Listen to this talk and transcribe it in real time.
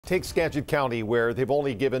Take Skagit County, where they've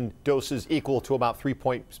only given doses equal to about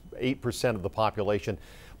 3.8% of the population.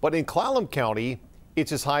 But in Clallam County,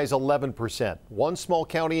 it's as high as 11%. One small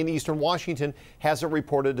county in eastern Washington hasn't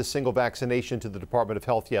reported a single vaccination to the Department of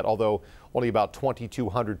Health yet, although only about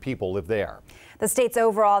 2,200 people live there. The state's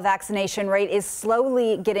overall vaccination rate is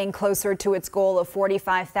slowly getting closer to its goal of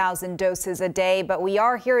 45,000 doses a day, but we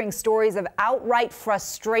are hearing stories of outright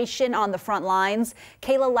frustration on the front lines.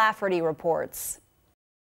 Kayla Lafferty reports.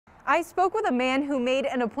 I spoke with a man who made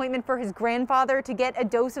an appointment for his grandfather to get a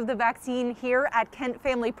dose of the vaccine here at Kent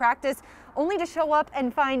Family Practice, only to show up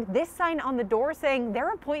and find this sign on the door saying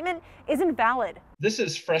their appointment isn't valid. This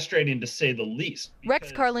is frustrating to say the least.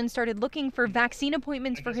 Rex Carlin started looking for vaccine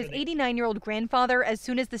appointments for his 89-year-old grandfather as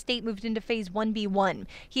soon as the state moved into phase 1B1.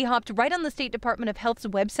 He hopped right on the State Department of Health's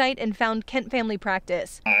website and found Kent Family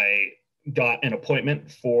Practice. I got an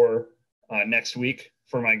appointment for next week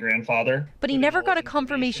for my grandfather. But he never got a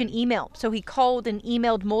confirmation email, so he called and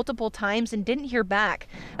emailed multiple times and didn't hear back.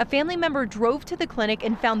 A family member drove to the clinic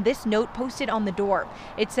and found this note posted on the door.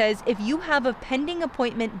 It says, if you have a pending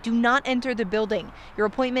appointment, do not enter the building. Your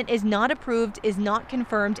appointment is not approved, is not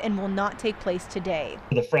confirmed, and will not take place today.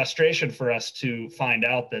 The frustration for us to find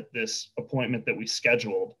out that this appointment that we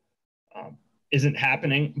scheduled isn't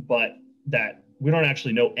happening, but that we don't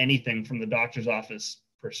actually know anything from the doctor's office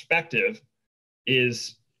perspective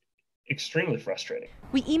is extremely frustrating.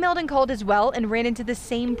 We emailed and called as well and ran into the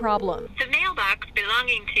same problem. The mailbox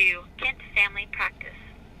belonging to Kent Family Practice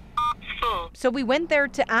is full. So we went there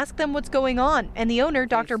to ask them what's going on, and the owner,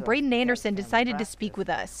 Dr. Braden Anderson, decided to speak with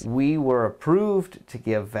us. We were approved to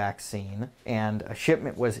give vaccine, and a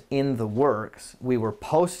shipment was in the works. We were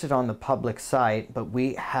posted on the public site, but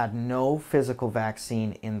we had no physical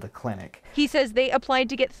vaccine in the clinic. He says they applied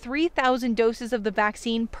to get 3,000 doses of the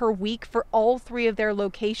vaccine per week for all 3 of their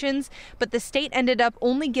locations, but the state ended up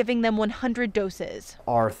only giving them 100 doses.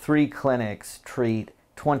 Our 3 clinics treat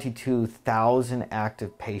 22,000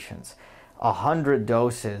 active patients. 100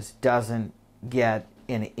 doses doesn't get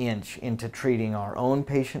an inch into treating our own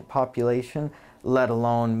patient population, let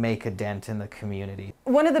alone make a dent in the community.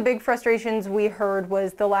 One of the big frustrations we heard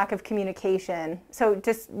was the lack of communication. So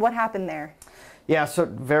just what happened there? Yeah, so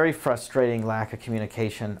very frustrating lack of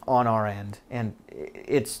communication on our end, and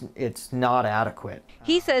it's not adequate.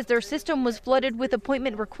 He says their system was flooded with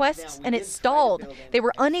appointment requests and it stalled. They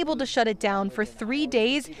were unable to shut it down for 3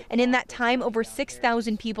 days, and in that time over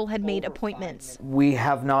 6,000 people had made appointments. We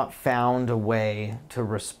have not found a way to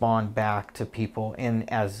respond back to people in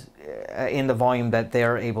the volume that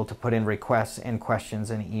they're able to put in requests and questions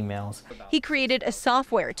and emails. He created a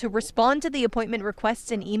software to respond to the appointment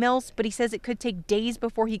requests and emails, but he says it could take days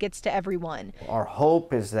before he gets to everyone. Our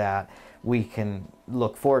hope is that we can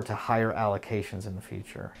look forward to higher allocations in the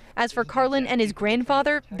future. As for Carlin and his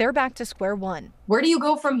grandfather, they're back to square one. Where do you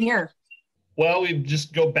go from here? Well, we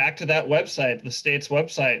just go back to that website, the state's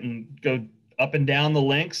website, and go up and down the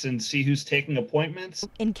links and see who's taking appointments.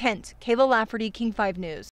 In Kent, Kayla Lafferty, King 5 News.